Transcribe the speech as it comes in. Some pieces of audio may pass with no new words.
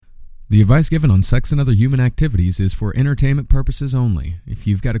The advice given on sex and other human activities is for entertainment purposes only. If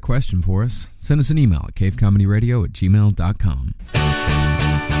you've got a question for us, send us an email at cavecomedyradio@gmail.com.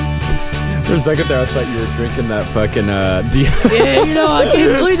 For a second there, I thought you were drinking that fucking, Yeah, I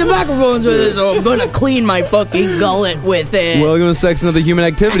can't clean the microphones with it, so I'm gonna clean my fucking gullet with it. Welcome to Sex and Other Human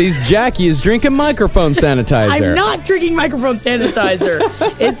Activities. Jackie is drinking microphone sanitizer. I'm not drinking microphone sanitizer.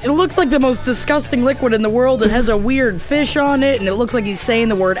 It looks like the most disgusting liquid in the world. It has a weird fish on it, and it looks like he's saying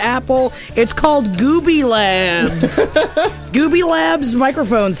the word apple. It's called Gooby Labs. Gooby Labs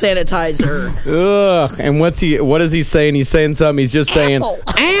microphone sanitizer. Ugh. And what is he saying? He's saying something. He's just saying,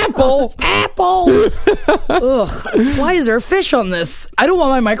 Apple! Ugh. Why is there a fish on this? I don't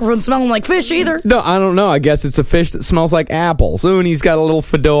want my microphone smelling like fish either. No, I don't know. I guess it's a fish that smells like apples. Ooh, and he's got a little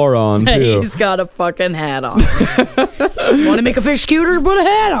fedora on, too. He's got a fucking hat on. Want to make a fish cuter? Put a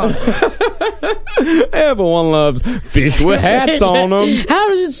hat on. Everyone loves fish with hats on them. How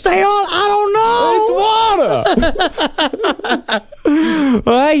does it stay on? I don't know. It's water.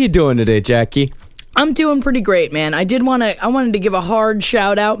 Well, how you doing today, Jackie? I'm doing pretty great, man. I wanted to give a hard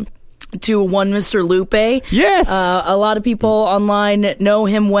shout out to one Mr. Lupe. Yes. A lot of people online know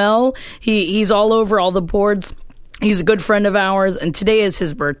him well. He's all over all the boards. He's a good friend of ours, and today is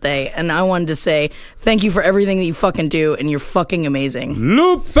his birthday, and I wanted to say thank you for everything that you fucking do, and you're fucking amazing.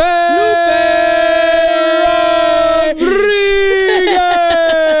 Lupe Rodriguez!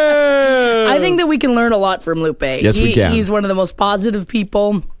 I think that we can learn a lot from Lupe. Yes, we can. He's one of the most positive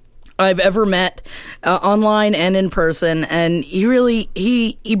people I've ever met, online and in person, and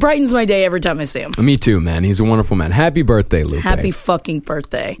he brightens my day every time I see him. Me too, man. He's a wonderful man. Happy birthday, Lupe. Happy fucking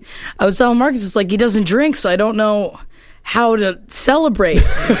birthday. I was telling Marcus, it's like he doesn't drink, so I don't know how to celebrate,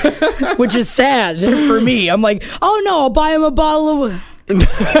 which is sad for me. I'm like, oh no, I'll buy him a bottle of...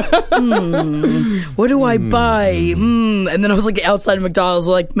 What do I buy? And then I was like outside of McDonald's,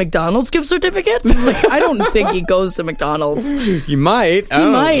 like, McDonald's gift certificate? Like, I don't think he goes to McDonald's. You might. He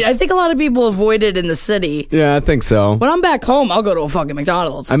might. I think a lot of people avoid it in the city. Yeah, I think so. When I'm back home, I'll go to a fucking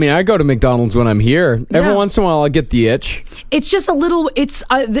McDonald's. I mean, I go to McDonald's when I'm here. Every once in a while, I'll get the itch. It's just a little, it's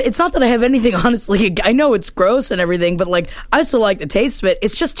not that I have anything, honestly. I know it's gross and everything, but like, I still like the taste of it.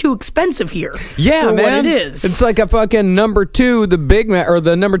 It's just too expensive here. Yeah, for man. what it is. It's like a fucking number 2, the Big Mac, or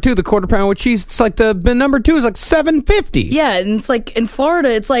the number 2, the quarter pound with cheese. It's like the number 2 is like $7.50. Yeah, and it's like in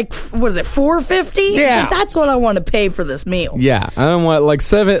Florida, it's like, what is it, $4.50? Yeah. Like, that's what I want to pay for this meal. Yeah, I don't want like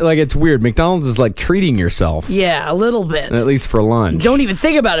 $7. Like, it's weird. McDonald's is like treating yourself. Yeah, a little bit. At least for lunch. Don't even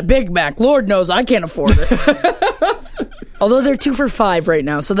think about a Big Mac. Lord knows I can't afford it. Although they're 2 for $5 right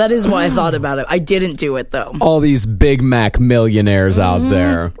now, so that is why I thought about it. I didn't do it though. All these Big Mac millionaires out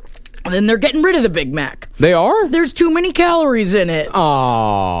there. And then they're getting rid of the Big Mac. They are? There's too many calories in it.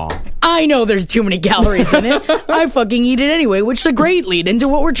 Aww. I know there's too many calories in it. I fucking eat it anyway, which is a great lead into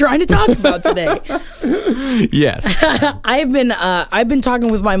what we're trying to talk about today. Yes. I've been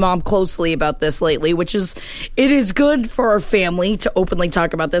talking with my mom closely about this lately, which is, it is good for our family to openly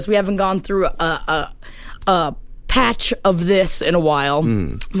talk about this. We haven't gone through a patch of this in a while,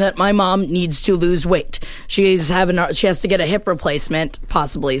 that my mom needs to lose weight. She has to get a hip replacement,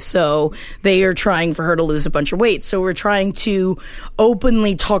 possibly, so they are trying for her to lose a bunch of weight. So we're trying to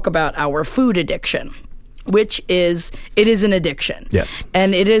openly talk about our food addiction, which is an addiction. Yes.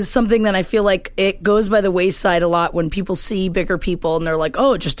 And it is something that I feel like it goes by the wayside a lot when people see bigger people and they're like,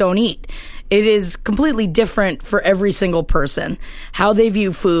 oh, just don't eat. It is completely different for every single person, how they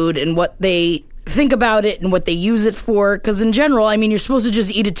view food and what they think about it and what they use it for, because in general, I mean, you're supposed to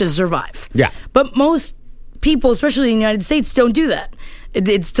just eat it to survive. Yeah. But most people, especially in the United States, don't do that.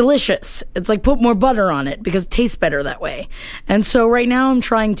 It's delicious. It's like put more butter on it because it tastes better that way. And so right now I'm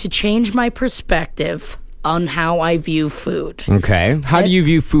trying to change my perspective on how I view food. Okay. How do you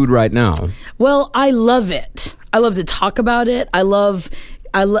view food right now? Well, I love it. I love to talk about it.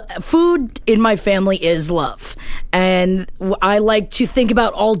 Food in my family is love. And I like to think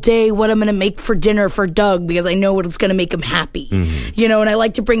about all day what I'm going to make for dinner for Doug because I know it's going to make him happy. You know, and I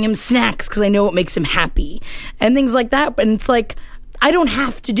like to bring him snacks because I know it makes him happy. And things like that. And it's like, I don't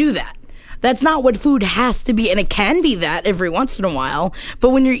have to do that. That's not what food has to be, and it can be that every once in a while.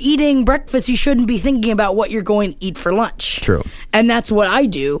 But when you're eating breakfast, you shouldn't be thinking about what you're going to eat for lunch. True. And that's what I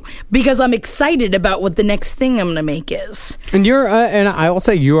do because I'm excited about what the next thing I'm going to make is. And you're, and I will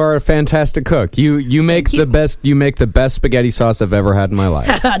say, you are a fantastic cook. You make the best. You make the best spaghetti sauce I've ever had in my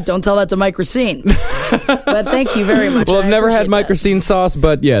life. Don't tell that to Mike Racine. But thank you very much. Well, I've never had Mike Racine sauce,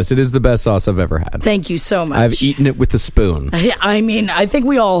 but yes, it is the best sauce I've ever had. Thank you so much. I've eaten it with a spoon. I mean, I think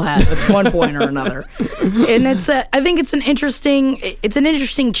we all have at one point or another. And I think it's an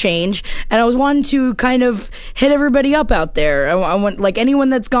interesting change. And I was wanting to kind of hit everybody up out there. I want, like, anyone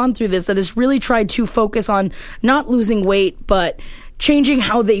that's gone through this that has really tried to focus on not losing weight, but changing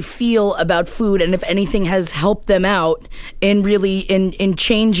how they feel about food, and if anything has helped them out in really in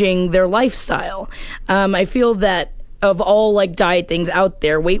changing their lifestyle. I feel that of all like diet things out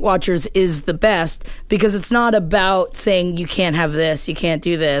there, Weight Watchers is the best because it's not about saying you can't have this, you can't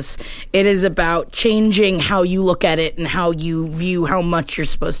do this. It is about changing how you look at it and how you view how much you're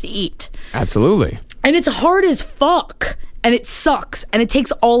supposed to eat. Absolutely. And it's hard as fuck, and it sucks, and it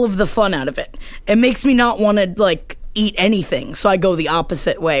takes all of the fun out of it. It makes me not want to like eat anything, so I go the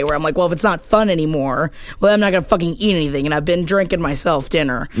opposite way where I'm like, well, if it's not fun anymore, well, I'm not gonna fucking eat anything. And I've been drinking myself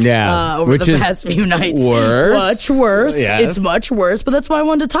dinner over the past few nights. Much worse. Yes. It's much worse, but that's why I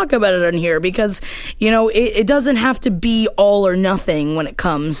wanted to talk about it on here, because it doesn't have to be all or nothing when it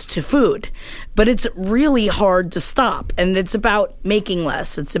comes to food, but it's really hard to stop. And it's about making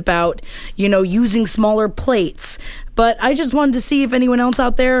less, it's about using smaller plates. But I just wanted to see if anyone else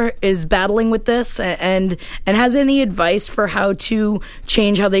out there is battling with this and has any advice for how to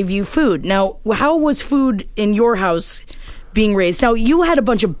change how they view food. Now, how was food in your house being raised? Now, you had a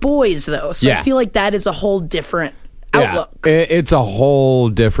bunch of boys, though, so I feel like that is a whole different outlook. It's a whole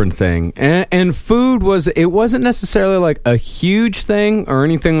different thing. And food wasn't necessarily like a huge thing or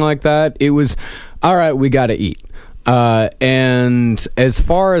anything like that. It was, all right, we got to eat. And as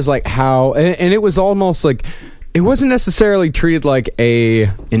far as like how, and it was almost like, it wasn't necessarily treated like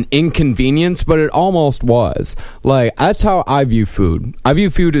an inconvenience, but it almost was. Like, that's how I view food. I view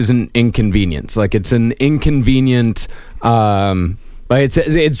food as an inconvenience. Like, it's an inconvenient, like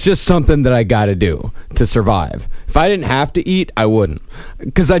it's just something that I got to do to survive. If I didn't have to eat, I wouldn't,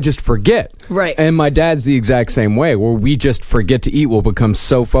 because I just forget. Right. And my dad's the exact same way, where we just forget to eat. We'll become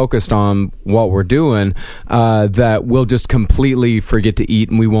so focused on what we're doing that we'll just completely forget to eat,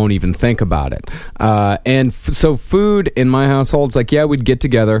 and we won't even think about it. So food in my household, it's like, we'd get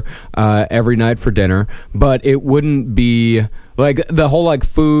together every night for dinner, but it wouldn't be like the whole like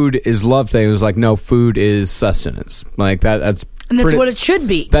food is love thing. It was like, no, food is sustenance. Like that's. And that's what it should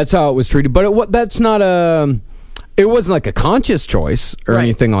be. That's how it was treated. But that's not it wasn't like a conscious choice or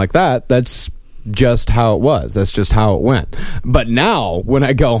anything like that. That's just how it was. That's just how it went. But now, when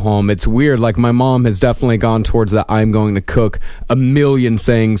I go home, it's weird. Like, my mom has definitely gone towards that I'm going to cook a million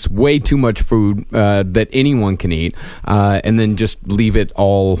things, way too much food that anyone can eat, and then just leave it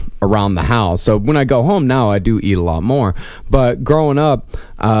all around the house. So when I go home now, I do eat a lot more. But growing up,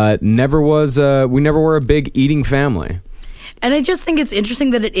 we never were a big eating family. And I just think it's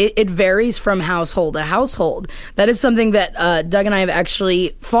interesting that it varies from household to household. That is something that Doug and I have actually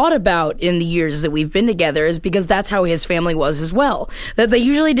thought about in the years that we've been together, is because that's how his family was as well. That they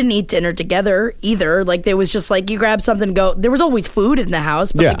usually didn't eat dinner together either. Like, there was just like, you grab something, go. There was always food in the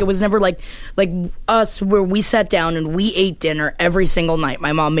house, but like, it was never like us where we sat down and we ate dinner every single night.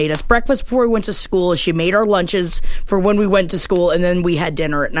 My mom made us breakfast before we went to school. She made our lunches for when we went to school, and then we had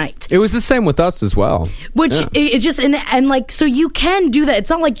dinner at night. It was the same with us as well. Which it just and like, so you can do that. It's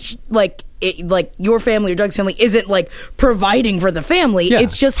not like your family or Doug's family isn't like providing for the family. Yeah.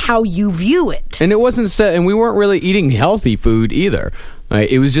 It's just how you view it. And it wasn't set, and we weren't really eating healthy food either.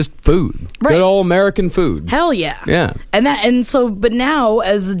 It was just food. Right. Good old American food. Hell yeah. Yeah. But now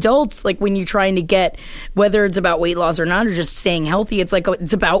as adults, like, when you're trying to get, whether it's about weight loss or not, or just staying healthy, it's like,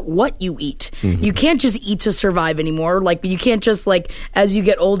 it's about what you eat. Mm-hmm. You can't just eat to survive anymore. Like, you can't just, like, as you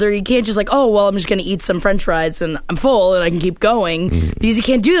get older, you can't just like, oh, well, I'm just going to eat some French fries and I'm full and I can keep going, because you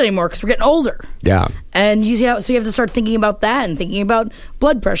can't do that anymore because we're getting older. Yeah. And so you have to start thinking about that and thinking about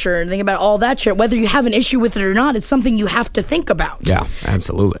blood pressure and thinking about all that shit. Whether you have an issue with it or not, it's something you have to think about. Yeah,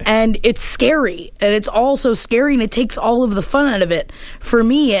 absolutely. And it's scary. And it's also scary, and it takes all of the fun out of it for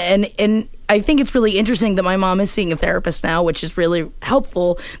me. And I think it's really interesting that my mom is seeing a therapist now, which is really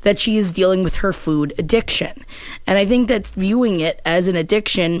helpful, that she is dealing with her food addiction. And I think that viewing it as an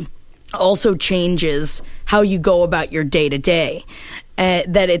addiction also changes how you go about your day-to-day.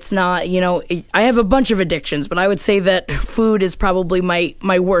 That it's not, I have a bunch of addictions, but I would say that food is probably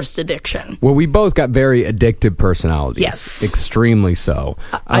my worst addiction. Well, we both got very addictive personalities. Yes. Extremely so.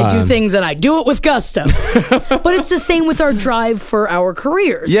 I do things and I do it with gusto. But it's the same with our drive for our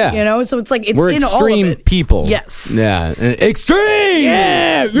careers. Yeah. So it's like, it's we're in all of extreme it. people. Yes. Yeah. Extreme!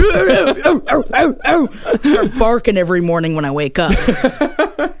 Yeah! Start barking every morning when I wake up.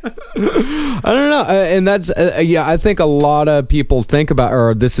 I don't know, and that's I think a lot of people think about,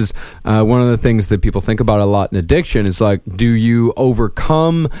 or this is one of the things that people think about a lot in addiction, is like, do you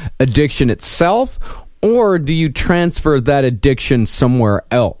overcome addiction itself, or do you transfer that addiction somewhere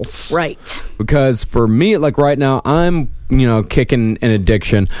else? Right. Because for me, like right now, I'm, kicking an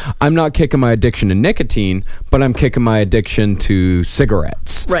addiction. I'm not kicking my addiction to nicotine, but I'm kicking my addiction to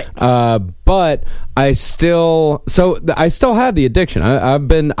cigarettes. Right. But I still have the addiction.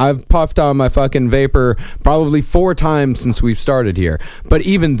 I've puffed on my fucking vapor probably 4 times since we've started here. But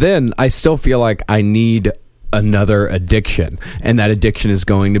even then, I still feel like I need another addiction, and that addiction is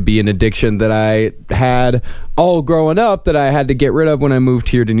going to be an addiction that I had all growing up that I had to get rid of when I moved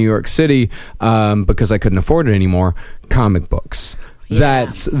here to New York City because I couldn't afford it anymore. Comic books.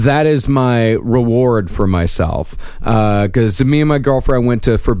 Yeah. That is my reward for myself, because me and my girlfriend went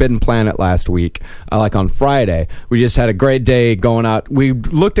to Forbidden Planet last week, like on Friday. We just had a great day going out. We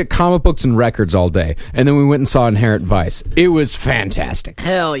looked at comic books and records all day, and then we went and saw Inherent Vice. It was fantastic.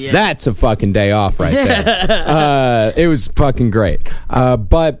 Hell yeah. That's a fucking day off right there. It was fucking great.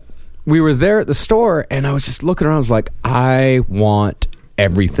 But we were there at the store, and I was just looking around. I was like, I want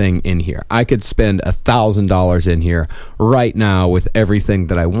everything in here. I could spend $1,000 in here right now with everything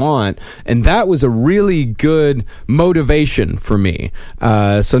that I want, and that was a really good motivation for me.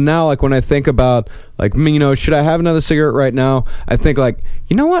 So now, like when I think about, like, should I have another cigarette right now? I think like,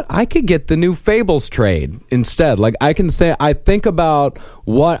 you know what? I could get the new Fables trade instead. Like I think about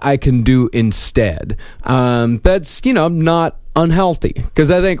what I can do instead. That's not unhealthy, because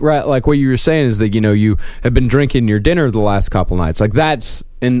I think, right, like what you were saying is that you have been drinking your dinner the last couple nights. Like that's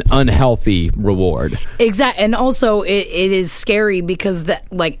an unhealthy reward. Exactly. And also it is scary because that,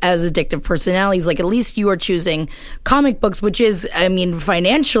 like, as addictive personalities, like at least you are choosing comic books, which is,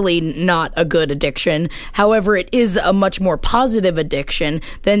 financially not a good addiction. However, it is a much more positive addiction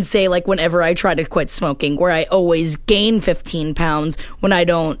than, say, like whenever I try to quit smoking, where I always gain 15 pounds when I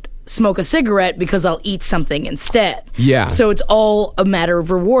don't smoke a cigarette because I'll eat something instead. Yeah. So it's all a matter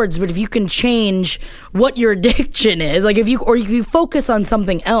of rewards. But if you can change what your addiction is, like if you focus on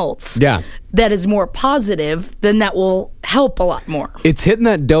something else, that is more positive, then that will help a lot more. It's hitting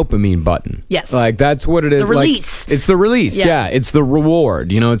that dopamine button. Yes. Like that's what it is. The release. Like, it's the release. Yeah. It's the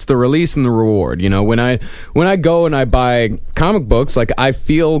reward. It's the release and the reward. When I go and I buy comic books, like I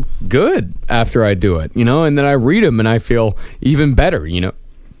feel good after I do it, and then I read them and I feel even better,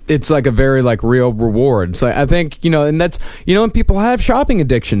 It's like a very like real reward. So I think, and that's, and people have shopping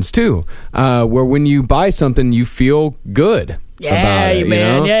addictions too, where when you buy something, you feel good. Yeah, about it,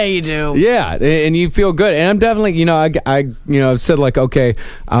 man. Yeah, you do. Yeah, and you feel good. And I'm definitely, I said like, okay,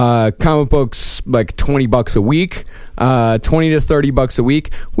 comic books like $20 a week. 20 to $30 a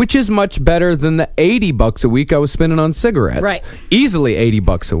week, which is much better than the $80 a week I was spending on cigarettes. Right. Easily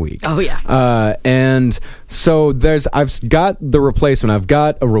 $80 a week. Oh yeah. And so I've got the replacement. I've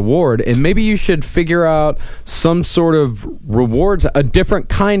got a reward, and maybe you should figure out some sort of rewards, a different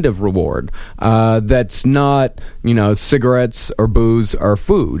kind of reward that's not, cigarettes or booze or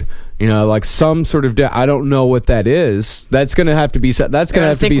food. Like some sort of I don't know what that is. That's going to have to be. That's going to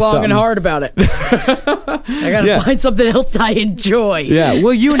have to be think long something. and hard about it. I got to find something else I enjoy. Yeah.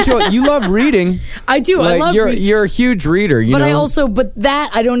 Well, you love reading. I do. Like, I love. You're a huge reader. But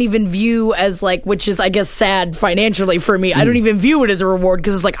that I don't even view as like, which is I guess sad financially for me. I don't even view it as a reward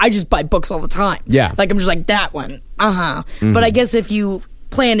because it's like I just buy books all the time. Yeah. Like I'm just like that one. Mm-hmm. But I guess if you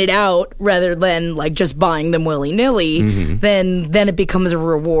plan it out rather than like just buying them willy-nilly, then it becomes a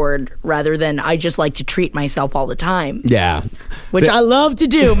reward rather than I just like to treat myself all the time. Yeah. Which I love to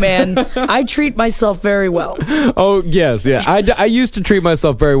do, man. I treat myself very well. Oh, yes. Yeah. I used to treat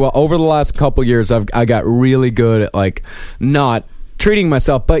myself very well. Over the last couple years, I got really good at like not treating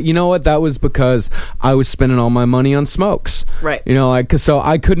myself, but you know what? That was because I was spending all my money on smokes. Right. So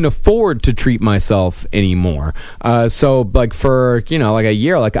I couldn't afford to treat myself anymore. So like for, like a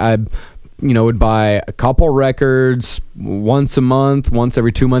year, like I, would buy a couple records once a month, once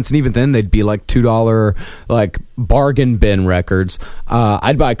every 2 months, and even then they'd be like $2 like bargain bin records.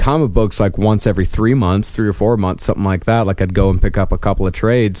 I'd buy comic books like once every 3 months, 3 or 4 months, something like that. Like I'd go and pick up a couple of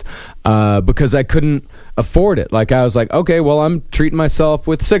trades because I couldn't afford it. Like I was like, okay, well, I'm treating myself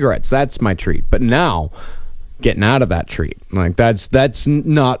with cigarettes. That's my treat. But now, getting out of that treat, like that's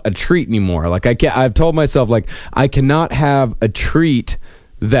not a treat anymore. Like I've told myself like I cannot have a treat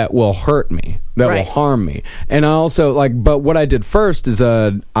that will hurt me, that will harm me. And I also but what I did first is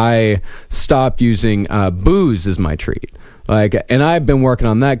I stopped using booze as my treat. And I've been working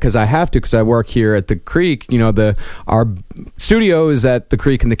on that because I have to, because I work here at the Creek. Our studio is at the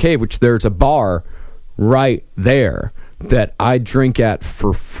Creek and the Cave, which there's a bar right there that I drink at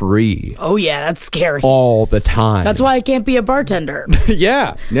for free. Oh, yeah, that's scary. All the time. That's why I can't be a bartender.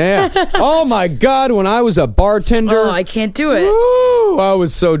 Yeah. Oh, my God, when I was a bartender. Oh, I can't do it. Woo, I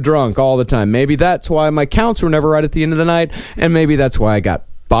was so drunk all the time. Maybe that's why my counts were never right at the end of the night, and maybe that's why I got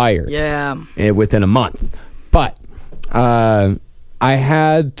fired. Yeah. Within a month. But I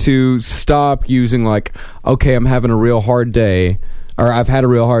had to stop using like, okay, I'm having a real hard day, or I've had a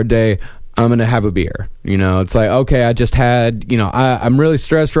real hard day, I'm going to have a beer. You know, it's like, okay, I just had, you know, I'm really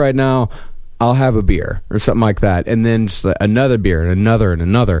stressed right now, I'll have a beer or something like that. And then just another beer and another and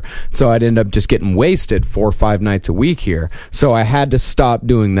another. So I'd end up just getting wasted 4 or 5 nights a week here. So I had to stop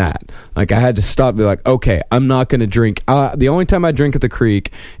doing that. Like I had to stop, be like, okay, I'm not going to drink. The only time I drink at the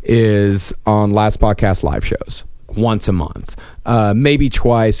Creek is on Last Podcast live shows. Once a month, maybe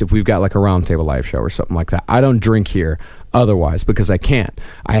twice if we've got like a roundtable live show or something like that. I don't drink here otherwise because I can't.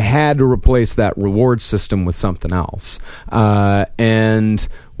 I had to replace that reward system with something else. And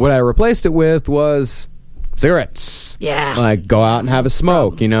what I replaced it with was cigarettes. Yeah. Like go out and have a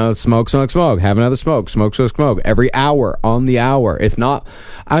smoke, you know, smoke, have another smoke, smoke, every hour, on the hour. If not,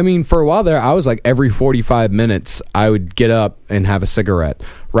 I mean, for a while there, I was like every 45 minutes, I would get up and have a cigarette.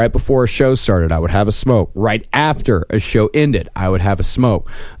 Right before a show started, I would have a smoke. Right after a show ended, I would have a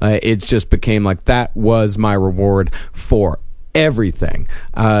smoke. It just became like that was my reward for everything.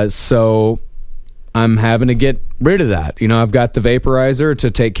 So I'm having to get rid of that. You know, I've got the vaporizer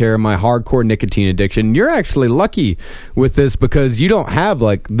to take care of my hardcore nicotine addiction. You're actually lucky with this because you don't have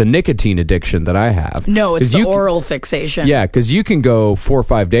like the nicotine addiction that I have. No, it's the oral fixation. Yeah, because you can go 4 or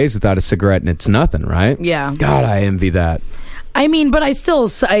 5 days without a cigarette and it's nothing, right? Yeah. God, I envy that. I mean, but I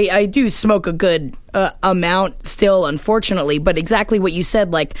do smoke a good amount still, unfortunately. But exactly what you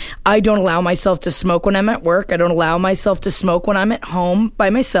said, like, I don't allow myself to smoke when I'm at work. I don't allow myself to smoke when I'm at home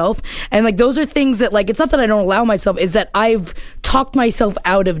by myself. And, like, those are things that, like, it's not that I don't allow myself, is that I've talked myself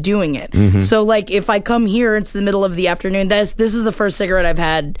out of doing it. Mm-hmm. So, like, if I come here, it's the middle of the afternoon, this is the first cigarette I've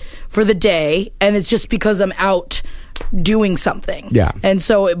had for the day. And it's just because I'm out doing something. Yeah. And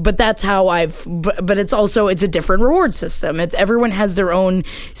so, but that's how but it's also, it's a different reward system. Everyone has their own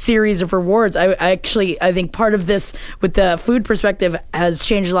series of rewards. I think part of this with the food perspective has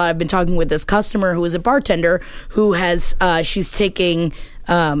changed a lot. I've been talking with this customer who is a bartender who has, she's taking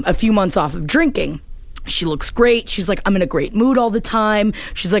a few months off of drinking. She looks great. She's like, I'm in a great mood all the time.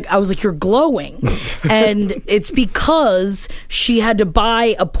 She's like, I was like, you're glowing. And it's because she had to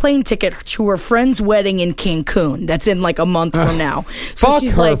buy a plane ticket to her friend's wedding in Cancun. That's in like a month from now. So fuck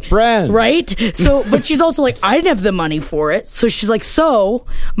she's her like, friend. Right? So, but she's also like, I didn't have the money for it. So she's like, so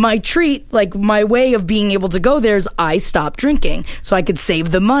my treat, like my way of being able to go there is I stopped drinking so I could save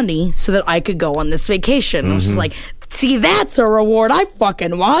the money so that I could go on this vacation. Mm-hmm. And she's like, see, that's a reward I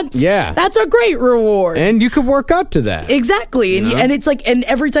fucking want. Yeah. That's a great reward. And you could work up to that. Exactly. And it's like, and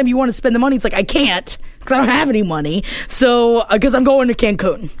every time you want to spend the money, it's like, I can't because I don't have any money. So, because I'm going to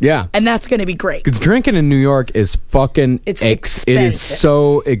Cancun. Yeah. And that's going to be great. Because drinking in New York is fucking expensive. It is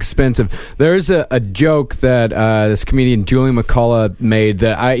so expensive. There's a joke that this comedian Julie McCullough made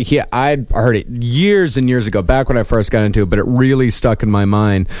that I heard it years and years ago, back when I first got into it, but it really stuck in my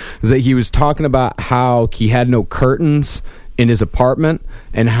mind, is that he was talking about how he had no curtains in his apartment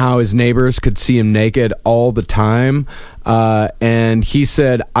and how his neighbors could see him naked all the time. And he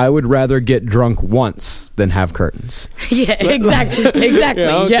said, I would rather get drunk once than have curtains. Yeah, exactly. Exactly.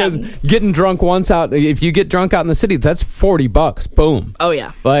 You know, yeah. Getting drunk once out, if you get drunk out in the city, that's $40. Boom. Oh,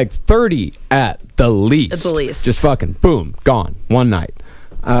 yeah. Like 30 at the least. At the least. Just fucking boom, gone. One night.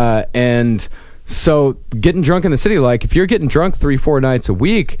 And so getting drunk in the city, like if you're getting drunk 3-4 nights a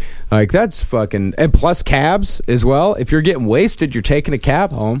week, like that's fucking, and plus cabs as well. If you're getting wasted, you're taking a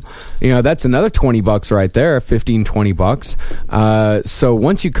cab home, you know, that's another $20 right there, $15-20. So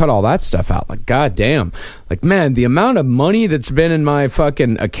once you cut all that stuff out, like goddamn, like man, the amount of money that's been in my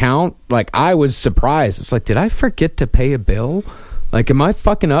fucking account, like I was surprised. It's like, did I forget to pay a bill? Like, am I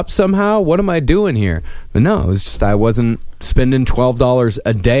fucking up somehow? What am I doing here? But no, it was just I wasn't spending $12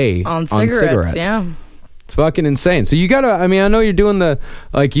 a day on cigarettes. Yeah. It's fucking insane. So you gotta, I mean, I know you're doing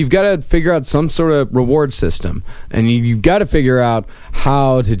you've got to figure out some sort of reward system. And you've got to figure out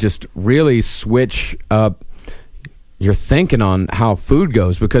how to just really switch up your thinking on how food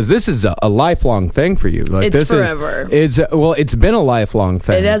goes, because this is a lifelong thing for you. Like, it's forever. It's been a lifelong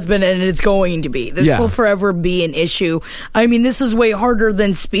thing. It has been, and it's going to be. This will forever be an issue. I mean, this is way harder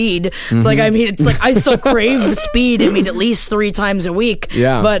than speed. Mm-hmm. Like, I mean, it's like I still crave speed. I mean, at least 3 times a week.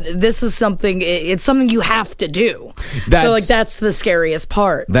 Yeah. But this is something. It's something you have to do. So, like, that's the scariest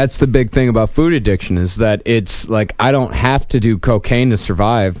part. That's the big thing about food addiction, is that it's like I don't have to do cocaine to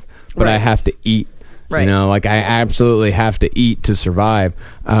survive, but I have to eat. Right. You know, like I absolutely have to eat to survive,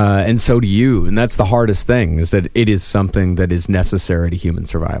 and so do you. And that's the hardest thing, is that it is something that is necessary to human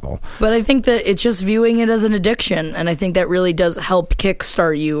survival. But I think that it's just viewing it as an addiction, and I think that really does help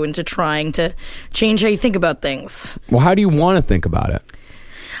kickstart you into trying to change how you think about things. Well, how do you want to think about it?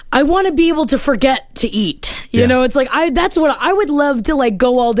 I want to be able to forget to eat. You Yeah. know, it's like that's what I would love to, like,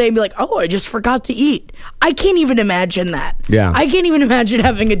 go all day and be like, oh, I just forgot to eat. I can't even imagine that. Yeah. I can't even imagine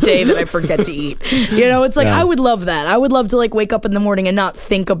having a day that I forget to eat. You know, it's like, Yeah. I would love that. I would love to, like, wake up in the morning and not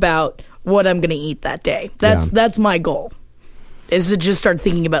think about what I'm going to eat that day. That's my goal, is to just start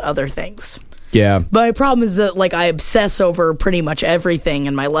thinking about other things. Yeah. But my problem is that, like, I obsess over pretty much everything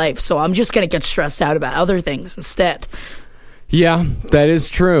in my life, so I'm just going to get stressed out about other things instead. Yeah, that is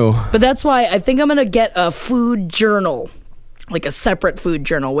true. But that's why I think I'm going to get a food journal, like a separate food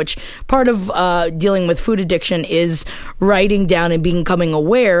journal, which part of dealing with food addiction is writing down and becoming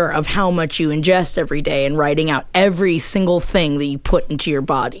aware of how much you ingest every day and writing out every single thing that you put into your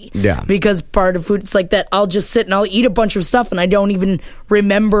body. Yeah. Because part of food, it's like that I'll just sit and I'll eat a bunch of stuff and I don't even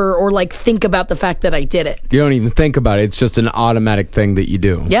remember or, like, think about the fact that I did it. You don't even think about it. It's just an automatic thing that you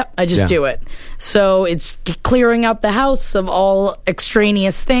do. Yep, I just do it. So it's clearing out the house of all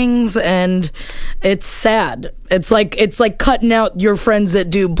extraneous things, and it's sad. It's like cutting out your friends that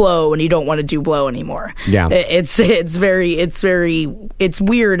do blow, and you don't want to do blow anymore. Yeah. It's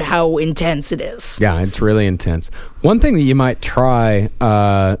weird how intense it is. Yeah, it's really intense. One thing that you might try,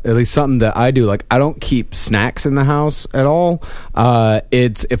 at least something that I do, like, I don't keep snacks in the house at all.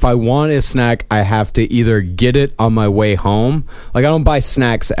 It's, if I want a snack, I have to either get it on my way home. Like, I don't buy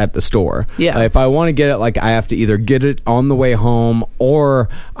snacks at the store. Yeah. If I want to get it, like, I have to either get it on the way home, or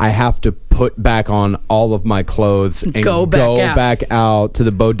I have to put back on all of my clothes and go back out to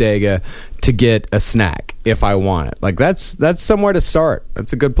the bodega to get a snack if I want it. Like, that's somewhere to start.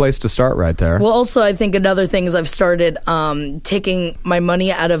 That's a good place to start right there. Well, also, I think another thing is I've started taking my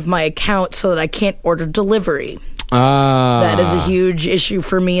money out of my account so that I can't order delivery. That is a huge issue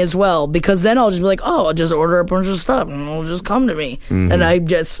for me as well, because then I'll just be like, oh, I'll just order a bunch of stuff and it'll just come to me. Mm-hmm. And I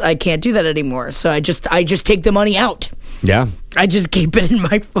can't do that anymore. So I just take the money out. Yeah. I just keep it in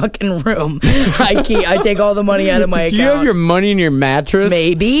my fucking room. I take all the money out of my account. Do you have your money in your mattress?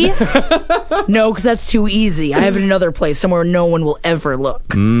 Maybe. No, because that's too easy. I have it in another place, somewhere no one will ever look.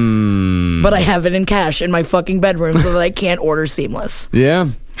 But I have it in cash in my fucking bedroom so that I can't order Seamless. Yeah.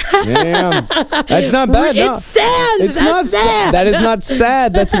 Yeah. That's not bad. No. It's sad. It's That's not sad. That is not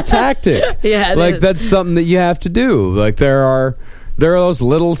sad. That's a tactic. Yeah, it like is. that's something that you have to do. Like there are those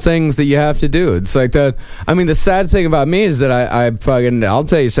little things that you have to do. It's like that. I mean, the sad thing about me is that I'll tell you,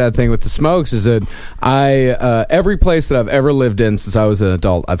 the sad thing with the smokes is that every place that I've ever lived in since I was an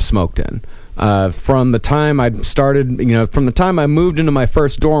adult, I've smoked in. From the time I started, from the time I moved into my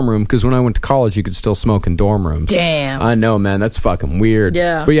first dorm room, because when I went to college, you could still smoke in dorm rooms. Damn. I know, man. That's fucking weird.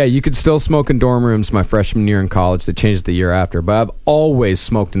 Yeah. But yeah, you could still smoke in dorm rooms my freshman year in college. They changed the year after. But I've always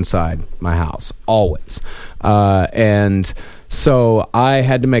smoked inside my house. Always. And so I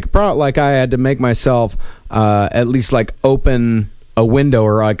had to make myself at least like open a window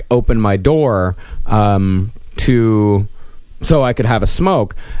or like open my door so I could have a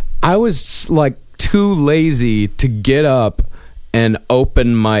smoke. I was like too lazy to get up and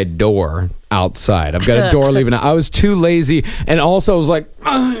open my door outside. I've got a door leaving out. I was too lazy, and also I was like,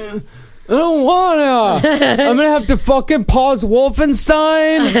 I don't wanna. I'm gonna have to fucking pause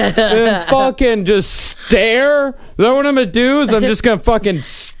Wolfenstein and fucking just stare. Is that what I'm gonna do? Is I'm just gonna fucking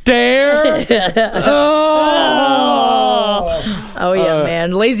stare? Oh yeah,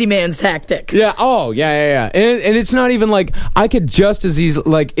 man. Lazy man's tactic. Yeah. Oh, yeah. And it's not even like I could just as easily,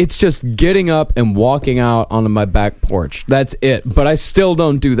 like, it's just getting up and walking out onto my back porch. That's it. But I still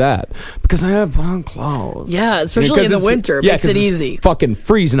don't do that because I have on clothes. Yeah, especially in the winter. It makes it easy. It's fucking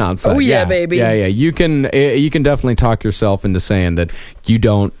freezing outside. Oh yeah, baby. Yeah. You can definitely talk yourself into saying that you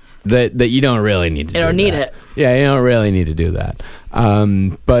don't really need to do that. You don't need it. Yeah, you don't really need to do that.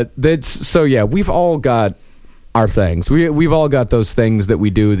 But we've all got our things. We've all got those things that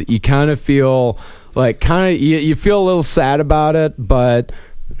we do that you kind of feel like you feel a little sad about it, but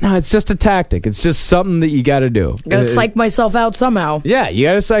no, it's just a tactic. It's just something that you got to do. Gotta psych myself out somehow. Yeah, you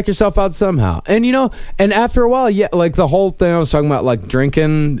got to psych yourself out somehow. And and after a while, yeah, like the whole thing I was talking about, like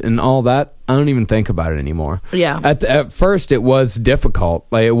drinking and all that, I don't even think about it anymore. Yeah. At first, it was difficult.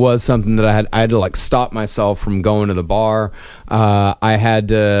 Like it was something that I had to like stop myself from going to the bar. I had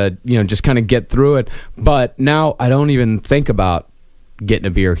to, just kind of get through it. But now I don't even think about getting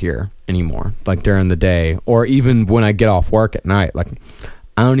a beer here anymore, like during the day or even when I get off work at night. Like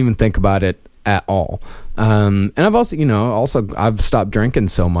I don't even think about it at all. And I've also, I've stopped drinking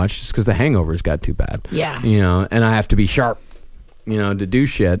so much just because the hangovers got too bad. Yeah. And I have to be sharp, to do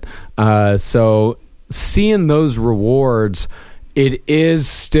shit. So seeing those rewards, it is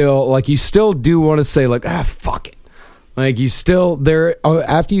still, like, you still do want to say, like, fuck it. Like, you still,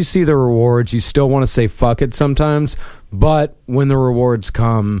 after you see the rewards, you still want to say fuck it sometimes. But when the rewards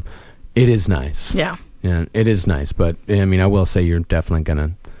come, it is nice. Yeah. Yeah, it is nice. But, I mean, I will say you're definitely going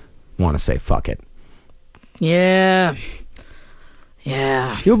to want to say fuck it. Yeah.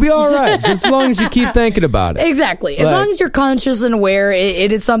 Yeah. You'll be all right, just as long as you keep thinking about it. Exactly. As long as you're conscious and aware,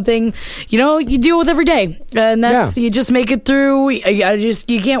 it is something, you deal with every day. And that's, you just make it through.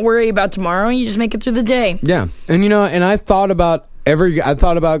 You can't worry about tomorrow. You just make it through the day. Yeah. And, and I thought about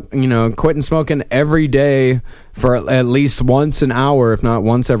quitting smoking every day for at least once an hour, if not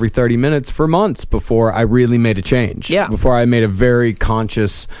once every 30 minutes for months before I really made a change. Yeah. Before I made a very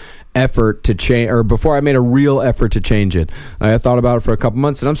conscious effort to change, or before I made a real effort to change it. I thought about it for a couple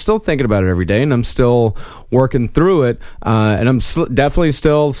months, and I'm still thinking about it every day, and I'm still working through it, and I'm definitely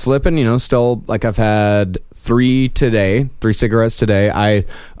still slipping, still, like, I've had 3 cigarettes today.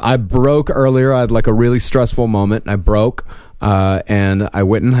 I broke earlier. I had, like, a really stressful moment, and I broke, and I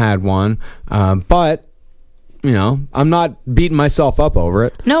went and had one, but I'm not beating myself up over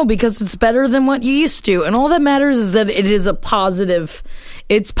it. No, because it's better than what you used to. And all that matters is that it is a positive.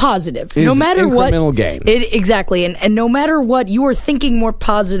 It's positive. No matter what. Incremental gain. Exactly. And no matter what, you are thinking more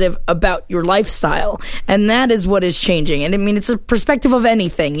positive about your lifestyle. And that is what is changing. And I mean, it's a perspective of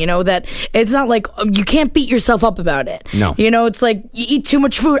anything, that it's not like you can't beat yourself up about it. No. It's like you eat too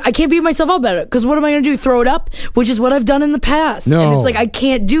much food. I can't beat myself up about it because what am I going to do? Throw it up? Which is what I've done in the past. No. And it's like I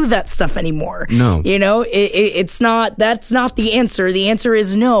can't do that stuff anymore. No. It's not, that's not the answer. The answer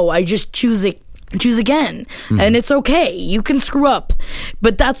is no. I just choose again. And it's okay. You can screw up.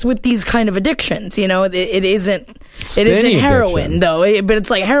 But that's with these kind of addictions, it isn't heroin addiction. though. But it's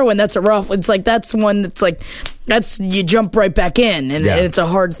like heroin, that's it's like, that's one that's like, you jump right back in and it's a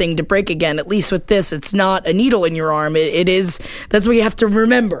hard thing to break again. At least with this, it's not a needle in your arm. It is, that's what you have to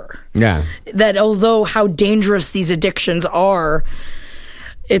remember. Yeah. That although how dangerous these addictions are,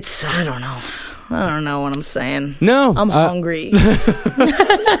 it's, I don't know what I'm saying. No. I'm hungry. You'll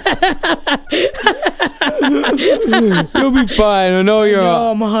be fine. I know you're.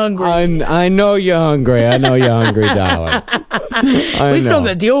 No, I'm hungry. I know you're hungry. I know you're hungry, darling. At least I don't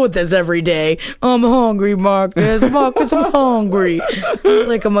have to deal with this every day. I'm hungry, Marcus. Marcus, I'm hungry. It's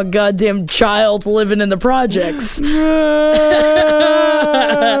like I'm a goddamn child living in the projects.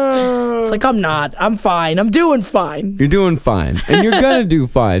 It's like I'm not. I'm fine. I'm doing fine. You're doing fine. And you're going to do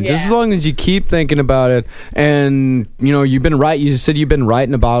fine. Just as long as you keep thinking about it. And, you've been right. You said you've been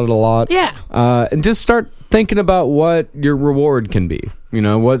writing about it a lot. Yeah. And just start thinking about what your reward can be.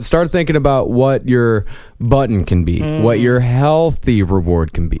 Start thinking about what your button can be, what your healthy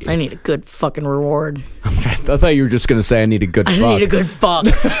reward can be. I need a good fucking reward. I thought you were just going to say I need a good fuck. I need a good fuck.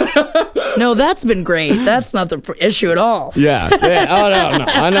 No, that's been great. That's not the issue at all. Yeah. Oh, no.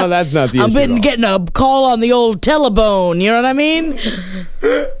 I know that's not the issue. I've been getting a call on the old telebone. You know what I mean?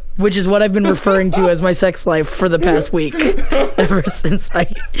 Which is what I've been referring to as my sex life for the past week. Ever since I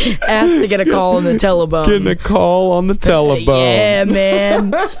asked to get a call on the telebone. Getting a call on the telebone. Yeah,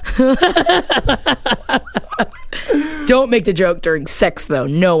 man. Don't make the joke during sex, though.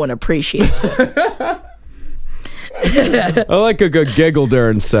 No one appreciates it. I like a good giggle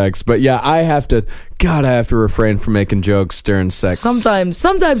during sex, but yeah, I have to refrain from making jokes during sex.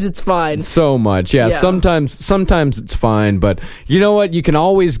 Sometimes it's fine. So much, yeah. Sometimes it's fine, but you know what? You can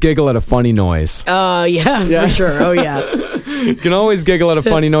always giggle at a funny noise. Yeah, for sure. Oh, yeah. You can always giggle at a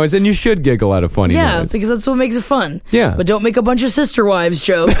funny noise, and you should giggle at a funny noise. Yeah, because that's what makes it fun. Yeah. But don't make a bunch of sister wives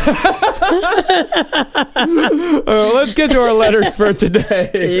jokes. Let's get to our letters for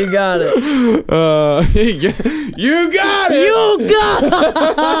today. You got it. You got it. You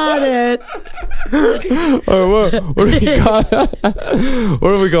got it.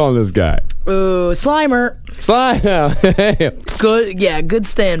 What are we calling this guy? Ooh, Slimer. Good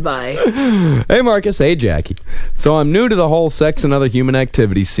standby. Hey, Marcus. Hey, Jackie. So I'm new to the whole sex and other human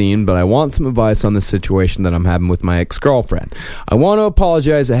activity scene, but I want some advice on the situation that I'm having with my ex-girlfriend. I want to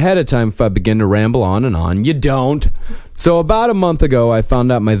apologize ahead of time if I begin to ramble on and on. You don't. So about a month ago, I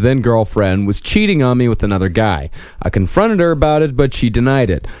found out my then girlfriend was cheating on me with another guy. I confronted her about it, but she denied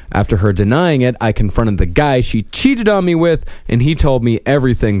it. After her denying it, I confronted the guy she cheated on me with, and he told me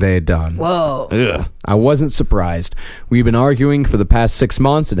everything they had done. Whoa. Ugh. I wasn't wasn't surprised. We've been arguing for the past 6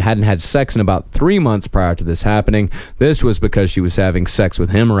 months and hadn't had sex in about 3 months prior to this happening. This was because she was having sex with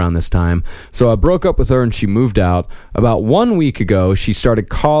him around this time. So I broke up with her and she moved out. About 1 week ago, she started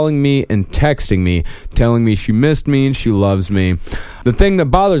calling me and texting me, telling me she missed me and she loves me. The thing that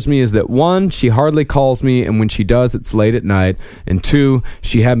bothers me is that 1, she hardly calls me, and when she does, it's late at night, and 2,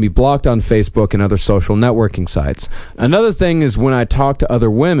 she had me blocked on Facebook and other social networking sites. Another thing is when I talk to other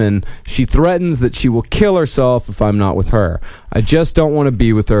women, she threatens that she will kill herself if I'm not with her. I just don't want to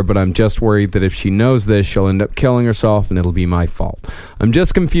be with her, but I'm just worried that if she knows this, she'll end up killing herself, and it'll be my fault. I'm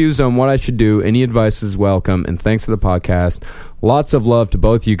just confused on what I should do. Any advice is welcome, and thanks for the podcast. Lots of love to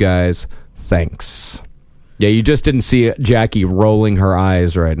both you guys. Thanks. Yeah, you just didn't see Jackie rolling her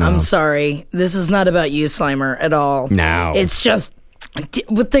eyes right now. I'm sorry. This is not about you, Slimer, at all. No. It's just,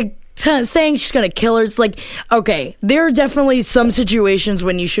 with the saying she's going to kill her, it's like, okay, there are definitely some situations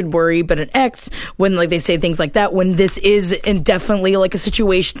when you should worry, but an ex, when like they say things like that, when this is definitely like a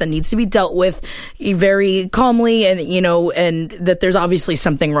situation that needs to be dealt with very calmly, and and that there's obviously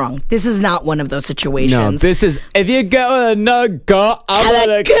something wrong. This is not one of those situations. No, this is, if you go I'm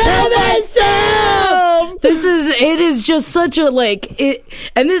gonna kill myself! It is just such a,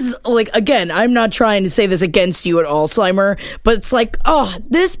 and this is, again, I'm not trying to say this against you at all, Slimer, but it's like, oh,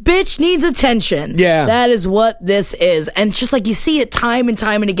 this bitch needs attention. Yeah. That is what this is. And it's just like, you see it time and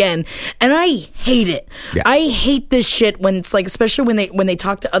time and again, and I hate it. Yeah. I hate this shit when it's like, especially when they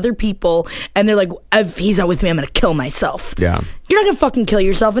talk to other people, and they're like, if he's not with me, I'm gonna kill myself. Yeah. You're not gonna fucking kill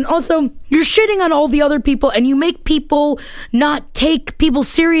yourself. And also, you're shitting on all the other people, and you make people not take people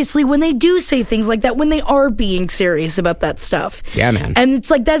seriously when they do say things like that, when they are being serious about that stuff. Yeah, man. And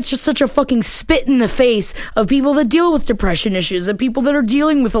it's like, that's just such a fucking spit in the face of people that deal with depression issues, and people that are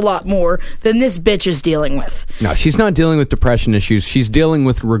dealing with a lot more than this bitch is dealing with. No, she's not dealing with depression issues. She's dealing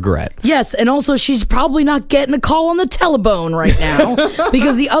with regret. Yes, and also she's probably not getting a call on the telephone right now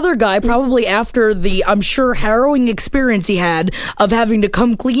because the other guy, probably after the, I'm sure, harrowing experience he had of having to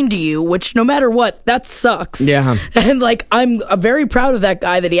come clean to you, which no matter what, that sucks. Yeah. And I'm very proud of that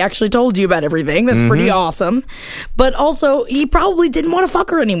guy that he actually told you about everything. That's pretty awesome. But also, he probably didn't want to fuck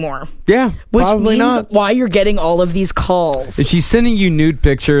her anymore. Yeah, which probably means not. Why you're getting all of these calls. If she's sending you nude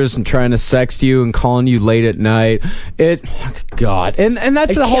pictures and trying to sext you and calling you late at night, God. And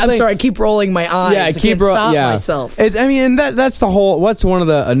that's the whole thing. I'm sorry, I keep rolling my eyes. Yeah, I can't stop myself. That's the whole,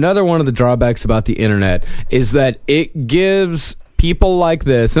 another one of the drawbacks about the internet is that it gives people like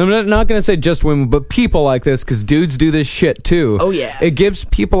this, and I'm not going to say just women, but people like this, because dudes do this shit too. Oh, yeah. It gives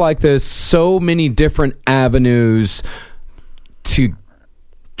people like this so many different avenues to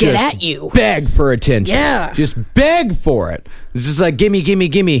get at you. Beg for attention. Yeah. Just beg for it. It's just like, gimme.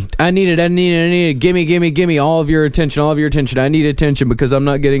 I need it. Gimme. All of your attention. I need attention because I'm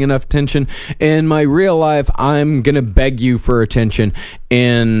not getting enough attention. In my real life, I'm going to beg you for attention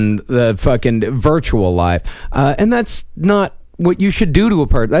in the fucking virtual life. And that's not what you should do to a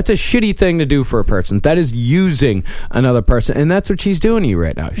person. That's a shitty thing to do for a person. That is using another person. And that's what she's doing to you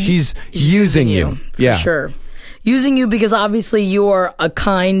right now. She's using you. For sure. Using you because obviously you're a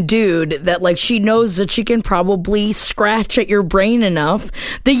kind dude that she knows that she can probably scratch at your brain enough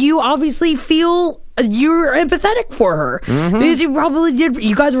that you obviously feel you're empathetic for her. Because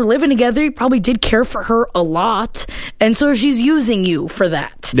you guys were living together, you probably did care for her a lot, and so she's using you for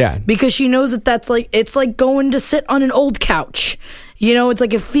that. Yeah. Because she knows that it's like going to sit on an old couch. It's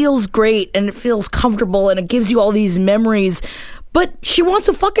like it feels great and it feels comfortable and it gives you all these memories. But she wants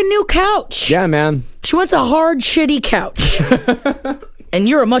a fucking new couch. Yeah, man. She wants a hard, shitty couch. And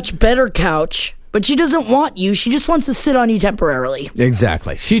you're a much better couch. But she doesn't want you. She just wants to sit on you temporarily.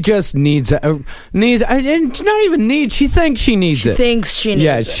 Exactly. She just needs, and not even needs. She thinks she needs it. She thinks she needs it.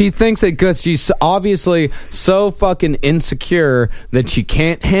 Yeah, she thinks it because she's obviously so fucking insecure that she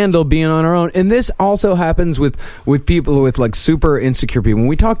can't handle being on her own. And this also happens with people with super insecure people. When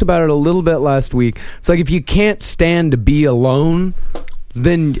we talked about it a little bit last week, it's like if you can't stand to be alone,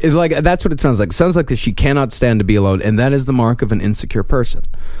 then that's what it sounds like. It sounds like that she cannot stand to be alone, and that is the mark of an insecure person.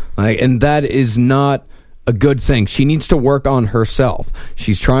 And that is not a good thing. She needs to work on herself.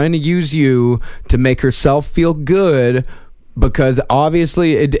 She's trying to use you to make herself feel good because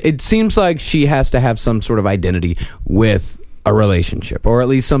obviously it seems like she has to have some sort of identity with a relationship, or at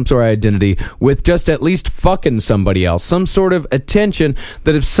least some sort of identity with just at least fucking somebody else, some sort of attention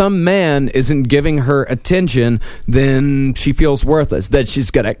that if some man isn't giving her attention, then she feels worthless, that she's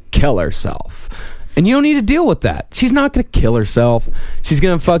gonna kill herself. And you don't need to deal with that. She's not gonna kill herself. She's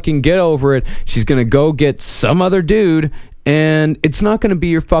gonna fucking get over it. She's gonna go get some other dude, and it's not gonna be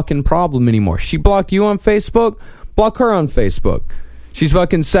your fucking problem anymore. She blocked you on Facebook, block her on Facebook. She's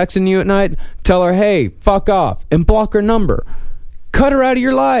fucking sexing you at night. Tell her, hey, fuck off, and block her number. Cut her out of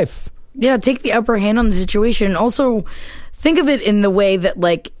your life. Yeah, take the upper hand on the situation. Also, think of it in the way that,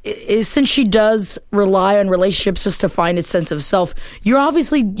 like, since she does rely on relationships just to find a sense of self,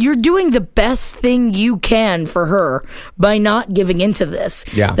 you're doing the best thing you can for her by not giving into this.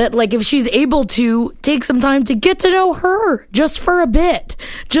 Yeah. That, like, if she's able to take some time to get to know her just for a bit,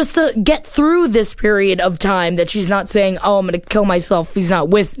 just to get through this period of time that she's not saying, oh, I'm going to kill myself if he's not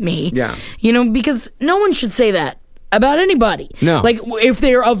with me. Yeah. You know, because no one should say that about anybody. No. Like, if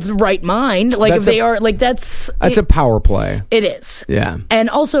they're of the right mind, like, if they are, like, that's a power play. It is. Yeah. And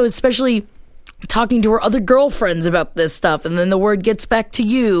also, especially talking to her other girlfriends about this stuff, and then the word gets back to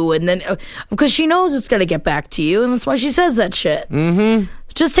you, and then, because she knows it's going to get back to you, and that's why she says that shit. Mm-hmm.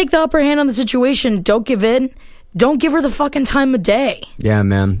 Just take the upper hand on the situation. Don't give in. Don't give her the fucking time of day. Yeah,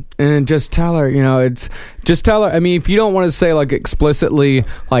 man. And just tell her, just tell her. I mean, if you don't want to say, like, explicitly,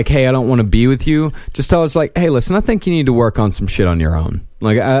 like, hey, I don't want to be with you, just tell her, it's like, hey, listen, I think you need to work on some shit on your own.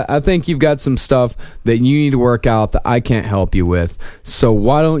 Like, I think you've got some stuff that you need to work out that I can't help you with. So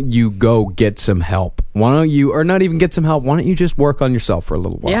why don't you go get some help? Why don't you, or not even get some help, why don't you just work on yourself for a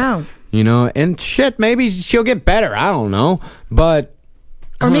little while? Yeah. And shit, maybe she'll get better. I don't know. But...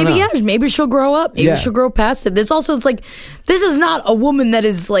 Or maybe, maybe she'll grow up. Maybe she'll grow past it. It's like, this is not a woman that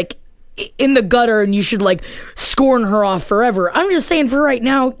is, like, in the gutter and you should, like, scorn her off forever. I'm just saying, for right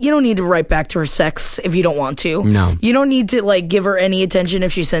now, you don't need to write back to her sex if you don't want to. No. You don't need to, like, give her any attention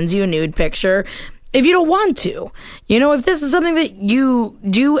if she sends you a nude picture. If you don't want to. If this is something that you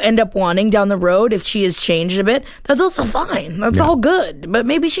do end up wanting down the road, if she has changed a bit, that's also fine. That's all good. But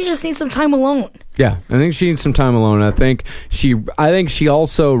maybe she just needs some time alone. Yeah, I think she needs some time alone. I think she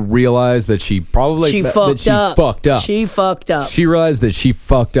also realized that she probably fucked up. She fucked up. She realized that she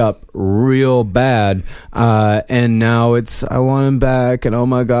fucked up real bad, and now it's, I want him back, and oh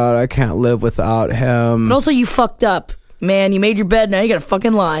my God, I can't live without him. But also, you fucked up. Man, you made your bed, now you gotta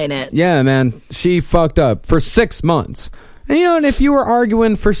fucking lie in it. Yeah, man, she fucked up for 6 months. And and if you were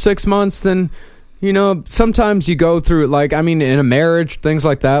arguing for 6 months, then sometimes you go through, like, I mean, in a marriage, things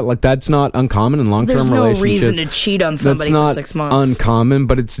like that, like, that's not uncommon in long-term relationships. There's no reason to cheat on somebody for 6 months. That's not uncommon,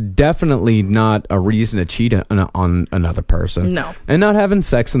 but it's definitely not a reason to cheat on another person. No. And not having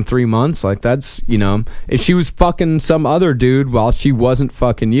sex in 3 months, like, that's, if she was fucking some other dude while she wasn't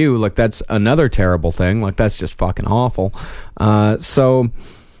fucking you, like, that's another terrible thing. Like, that's just fucking awful. So,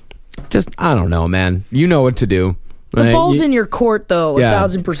 just, I don't know, man. You know what to do. The ball's in your court, though,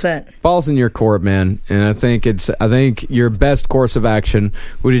 1,000%. Ball's in your court, man. And I think your best course of action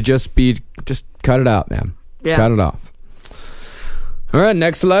would just be cut it out, man. Yeah. Cut it off. All right,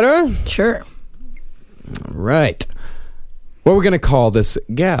 next letter. Sure. All right. What are we gonna call this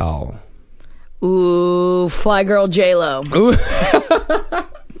gal? Ooh, Fly Girl J-Lo. Ooh.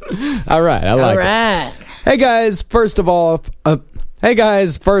 All right, I like it. All right. Hey guys, first off,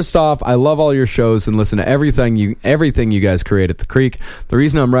 I love all your shows and listen to everything you guys create at the Creek. The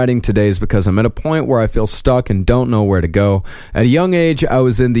reason I'm writing today is because I'm at a point where I feel stuck and don't know where to go. At a young age, I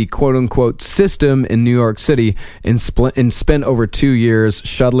was in the quote-unquote system in New York City and spent over 2 years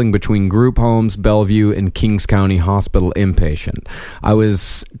shuttling between group homes, Bellevue, and Kings County Hospital inpatient. I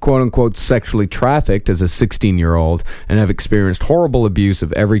was quote-unquote sexually trafficked as a 16-year-old and have experienced horrible abuse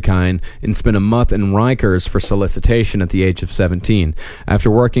of every kind and spent a month in Rikers for solicitation at the age of 17. After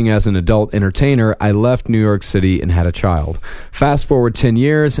working as an adult entertainer, I left New York City and had a child. Fast forward 10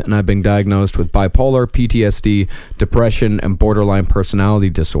 years, and I've been diagnosed with bipolar, PTSD, depression, and borderline personality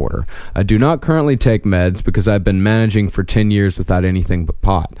disorder. I do not currently take meds because I've been managing for 10 years without anything but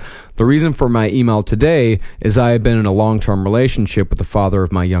pot. The reason for my email today is I have been in a long-term relationship with the father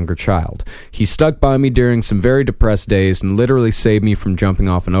of my younger child. He stuck by me during some very depressed days and literally saved me from jumping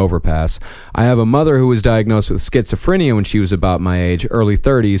off an overpass. I have a mother who was diagnosed with schizophrenia when she was about my age, early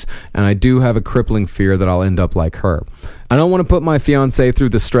 30s, and I do have a crippling fear that I'll end up like her. I don't want to put my fiance through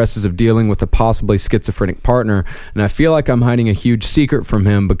the stresses of dealing with a possibly schizophrenic partner, and I feel like I'm hiding a huge secret from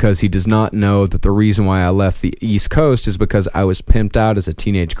him because he does not know that the reason why I left the East Coast is because I was pimped out as a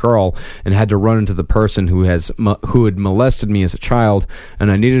teenage girl and had to run into the person who had molested me as a child,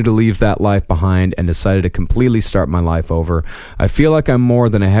 and I needed to leave that life behind and decided to completely start my life over. I feel like I'm more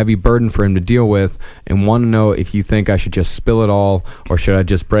than a heavy burden for him to deal with and want to know if you think I should just spill it all or should I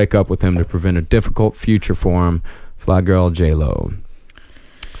just break up with him to prevent a difficult future for him. Fly Girl J-Lo.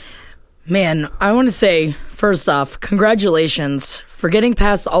 Man, I want to say, first off, congratulations for getting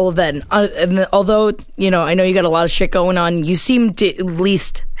past all of that. And although, I know you got a lot of shit going on, you seem to at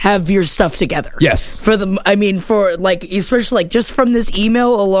least have your stuff together. Yes. Especially just from this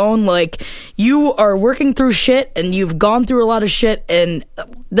email alone, you are working through shit and you've gone through a lot of shit, and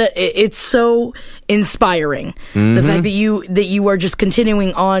it's so inspiring. Mm-hmm. The fact that you are just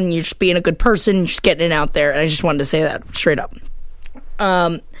continuing on, you're just being a good person, just getting it out there. And I just wanted to say that straight up.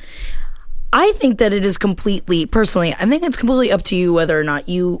 I think that it is personally, I think it's completely up to you whether or not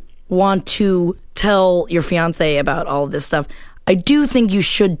you want to tell your fiance about all of this stuff. I do think you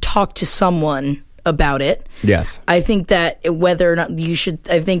should talk to someone about it. Yes. I think that whether or not you should,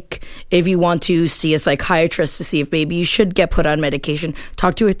 I think if you want to see a psychiatrist to see if maybe you should get put on medication,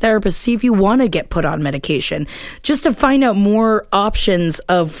 talk to a therapist, see if you want to get put on medication, just to find out more options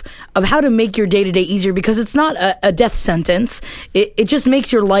of how to make your day-to-day easier, because it's not a death sentence. It just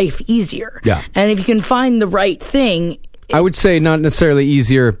makes your life easier. Yeah. And if you can find the right thing, I would say not necessarily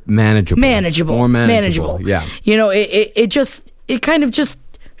easier, manageable. More manageable. Yeah. It kind of just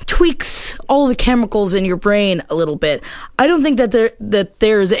tweaks all the chemicals in your brain a little bit. I don't think that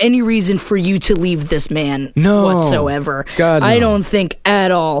there's any reason for you to leave this man whatsoever. God, no. I don't think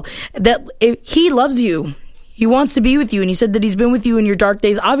at all that he loves you. He wants to be with you, and he said that he's been with you in your dark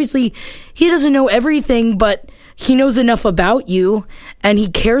days. Obviously, he doesn't know everything, but he knows enough about you, and he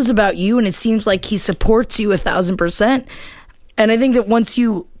cares about you, and it seems like he supports you 1,000%. And I think that once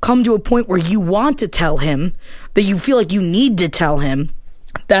you come to a point where you want to tell him, that you feel like you need to tell him,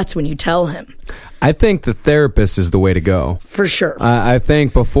 that's when you tell him. I think the therapist is the way to go. For sure. I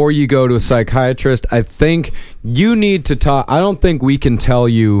think before you go to a psychiatrist, I think you need to talk. I don't think we can tell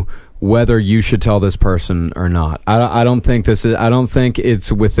you whether you should tell this person or not. I don't think it's our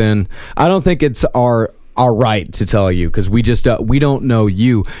right to tell you, because we don't know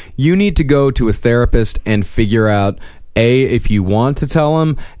you. You need to go to a therapist and figure out A, if you want to tell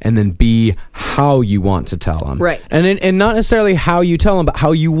him, and then B, how you want to tell him. Right. And not necessarily how you tell him, but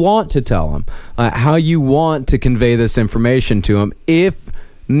how you want to tell him. How you want to convey this information to him, if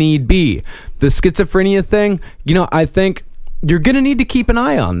need be. The schizophrenia thing, I think you're going to need to keep an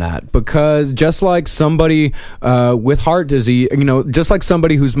eye on that, because just like somebody with heart disease, just like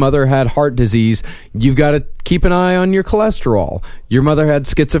somebody whose mother had heart disease, you've got to keep an eye on your cholesterol. Your mother had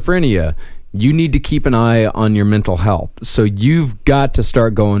schizophrenia. You need to keep an eye on your mental health. So you've got to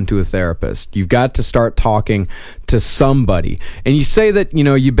start going to a therapist. You've got to start talking to somebody. And you say that,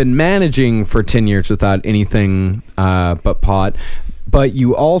 you've been managing for 10 years without anything but pot. But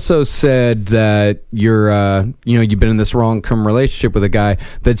you also said that you've been in this long-term relationship with a guy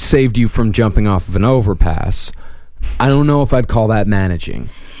that saved you from jumping off of an overpass. I don't know if I'd call that managing.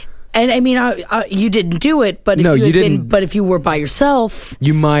 And I mean, you didn't do it, but you didn't. But if you were by yourself,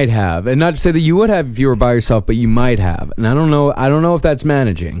 you might have. And not to say that you would have if you were by yourself, but you might have. And I don't know if that's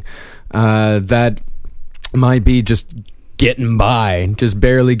managing. That might be just getting by, just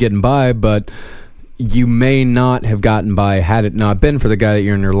barely getting by. But you may not have gotten by had it not been for the guy that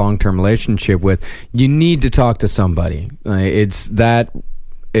you're in your long-term relationship with. You need to talk to somebody.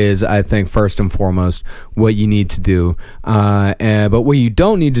 Is, I think, first and foremost what you need to do. But what you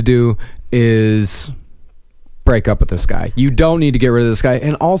don't need to do is break up with this guy. You don't need to get rid of this guy.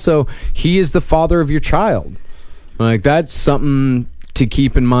 And also, he is the father of your child. That's something to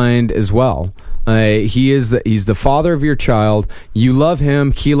keep in mind as well. He's the father of your child. You love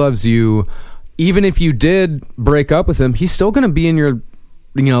him. He loves you. Even if you did break up with him, he's still going to be in your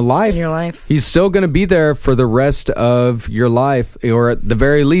life. In your life. He's still going to be there for the rest of your life, or at the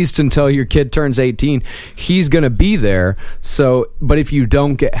very least until your kid turns 18. He's going to be there. So, but if you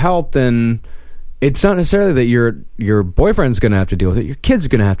don't get help, then it's not necessarily that your boyfriend's going to have to deal with it. Your kid's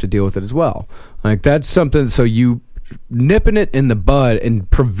going to have to deal with it as well. That's something. So you nipping it in the bud,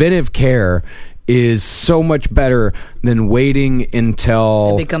 and preventive care is so much better than waiting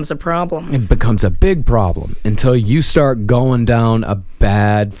until it becomes a problem. It becomes a big problem until you start going down a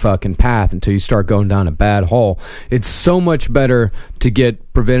bad fucking path, until you start going down a bad hole. It's so much better to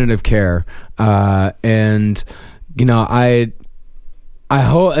get preventative care. I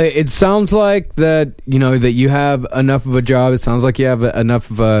hope it sounds like that, that you have enough of a job. It sounds like you have enough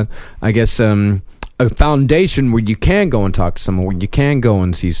of a foundation where you can go and talk to someone, where you can go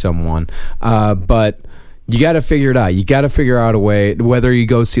and see someone. But you got to figure it out. You got to figure out a way, whether you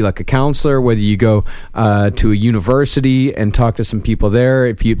go see like a counselor, whether you go to a university and talk to some people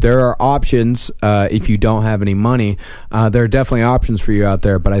there. There are options, if you don't have any money, there are definitely options for you out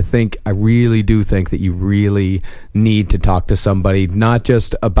there. But I really do think that you really need to talk to somebody, not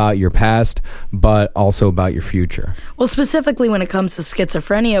just about your past, but also about your future. Well, specifically when it comes to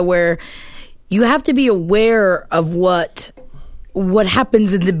schizophrenia, where you have to be aware of what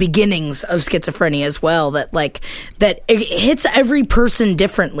happens in the beginnings of schizophrenia as well, that it hits every person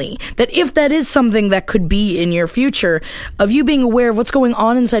differently, that if that is something that could be in your future, of you being aware of what's going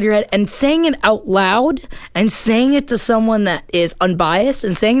on inside your head and saying it out loud and saying it to someone that is unbiased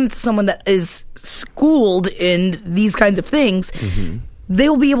and saying it to someone that is schooled in these kinds of things,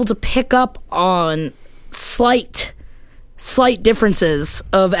 they'll be able to pick up on slight differences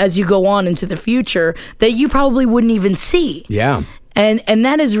of as you go on into the future that you probably wouldn't even see. Yeah. And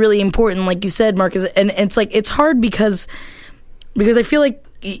that is really important, like you said, Marcus. And it's like, it's hard because I feel like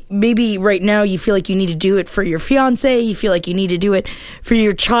maybe right now you feel like you need to do it for your fiance, you feel like you need to do it for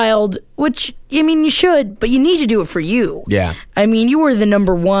your child, which, I mean, you should, but you need to do it for you. Yeah. I mean, you are the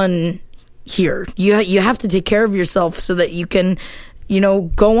number one here. You have to take care of yourself so that you can,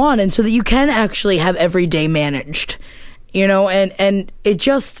 go on, and so that you can actually have every day managed. And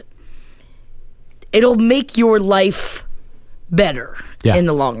it'll make your life better in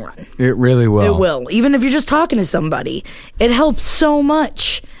the long run. It really will. It will. Even if you're just talking to somebody, it helps so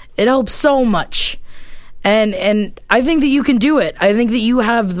much. And I think that you can do it. I think that you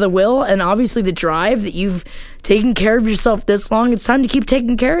have the will and obviously the drive, that you've taken care of yourself this long. It's time to keep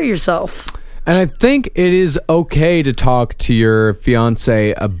taking care of yourself. And I think it is okay to talk to your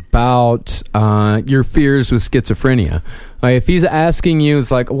fiance about your fears with schizophrenia. Like if he's asking you,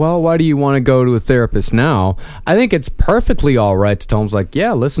 it's like, well, why do you want to go to a therapist now? I think it's perfectly all right to tell him, like,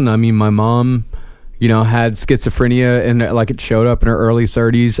 yeah, listen, I mean, my mom, had schizophrenia and like it showed up in her early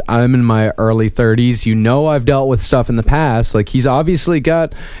 30s. I'm in my early 30s. I've dealt with stuff in the past. Like he's obviously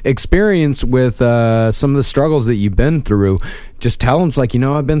got experience with some of the struggles that you've been through. Just tell him, it's like,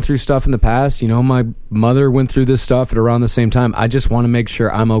 I've been through stuff in the past. My mother went through this stuff at around the same time. I just want to make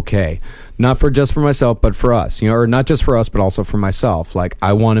sure I'm okay. Not just for myself, but for us, or not just for us, but also for myself. Like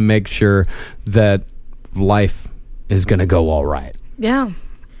I want to make sure that life is going to go all right. Yeah.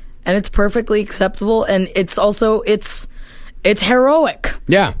 And it's perfectly acceptable, and it's also it's heroic.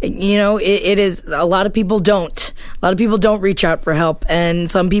 Yeah, it is. A lot of people don't. A lot of people don't reach out for help, and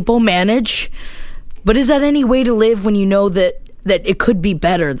some people manage. But is that any way to live when you know that it could be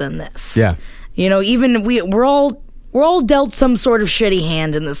better than this? Yeah, even we're all dealt some sort of shitty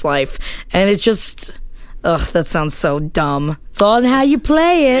hand in this life, and it's just. Ugh, that sounds so dumb. It's all in how you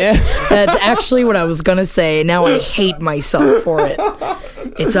play it. Yeah. That's actually what I was going to say. Now I hate myself for it.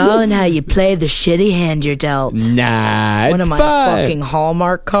 It's all in how you play the shitty hand you're dealt. Nah, what am I, a fucking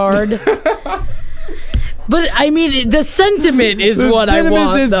Hallmark card? But, I mean, the sentiment is what I want,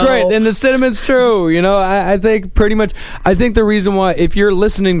 The sentiment is great, and the sentiment's true. I think pretty much, the reason why, if you're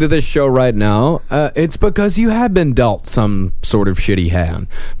listening to this show right now, it's because you have been dealt some sort of shitty hand.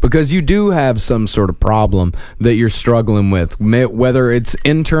 Because you do have some sort of problem that you're struggling with, whether it's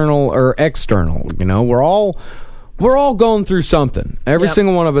internal or external. We're all going through something. Every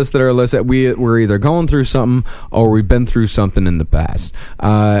single one of us that are listening, we're either going through something or we've been through something in the past.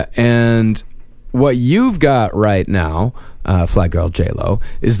 And what you've got right now, Flat Girl J-Lo,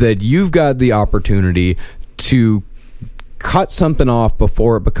 is that you've got the opportunity to cut something off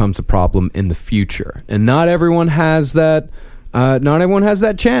before it becomes a problem in the future. And not everyone has that. Not everyone has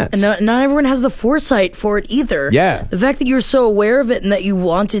that chance. And not everyone has the foresight for it either. Yeah. The fact that you're so aware of it and that you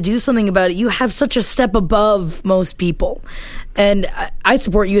want to do something about it, you have such a step above most people. And I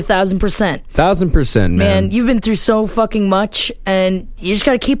support you 1,000%. 1,000%, man. You've been through so fucking much, and you just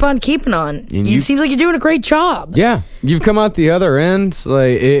got to keep on keeping on. And it seems like you're doing a great job. Yeah, you've come out the other end.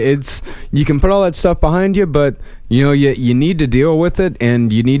 Like it's you can put all that stuff behind you, but you need to deal with it,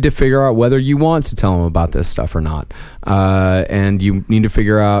 and you need to figure out whether you want to tell them about this stuff or not. And you need to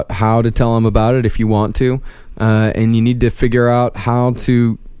figure out how to tell them about it if you want to, and you need to figure out how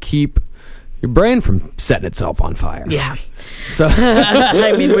to keep your brain from setting itself on fire. Yeah. So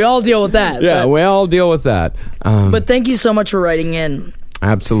I mean, we all deal with that. Yeah, we all deal with that. But thank you so much for writing in.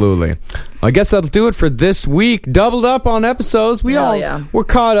 Absolutely. I guess that'll do it for this week. Doubled up on episodes. We're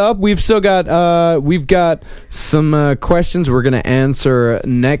caught up. We've still got we've got some questions we're going to answer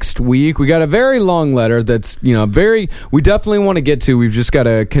next week. We got a very long letter that's we definitely want to get to. We've just got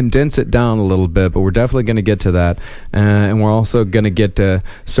to condense it down a little bit, but we're definitely going to get to that. And we're also going to get to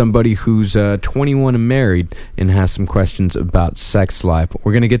somebody who's 21 and married and has some questions about sex life.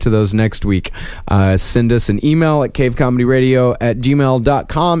 We're going to get to those next week. Send us an email at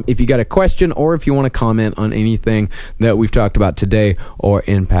cavecomedyradio@gmail.com if you got a question or if you want to comment on anything that we've talked about today or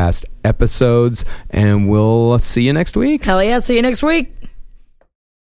in past episodes. And we'll see you next week. Hell yeah, see you next week.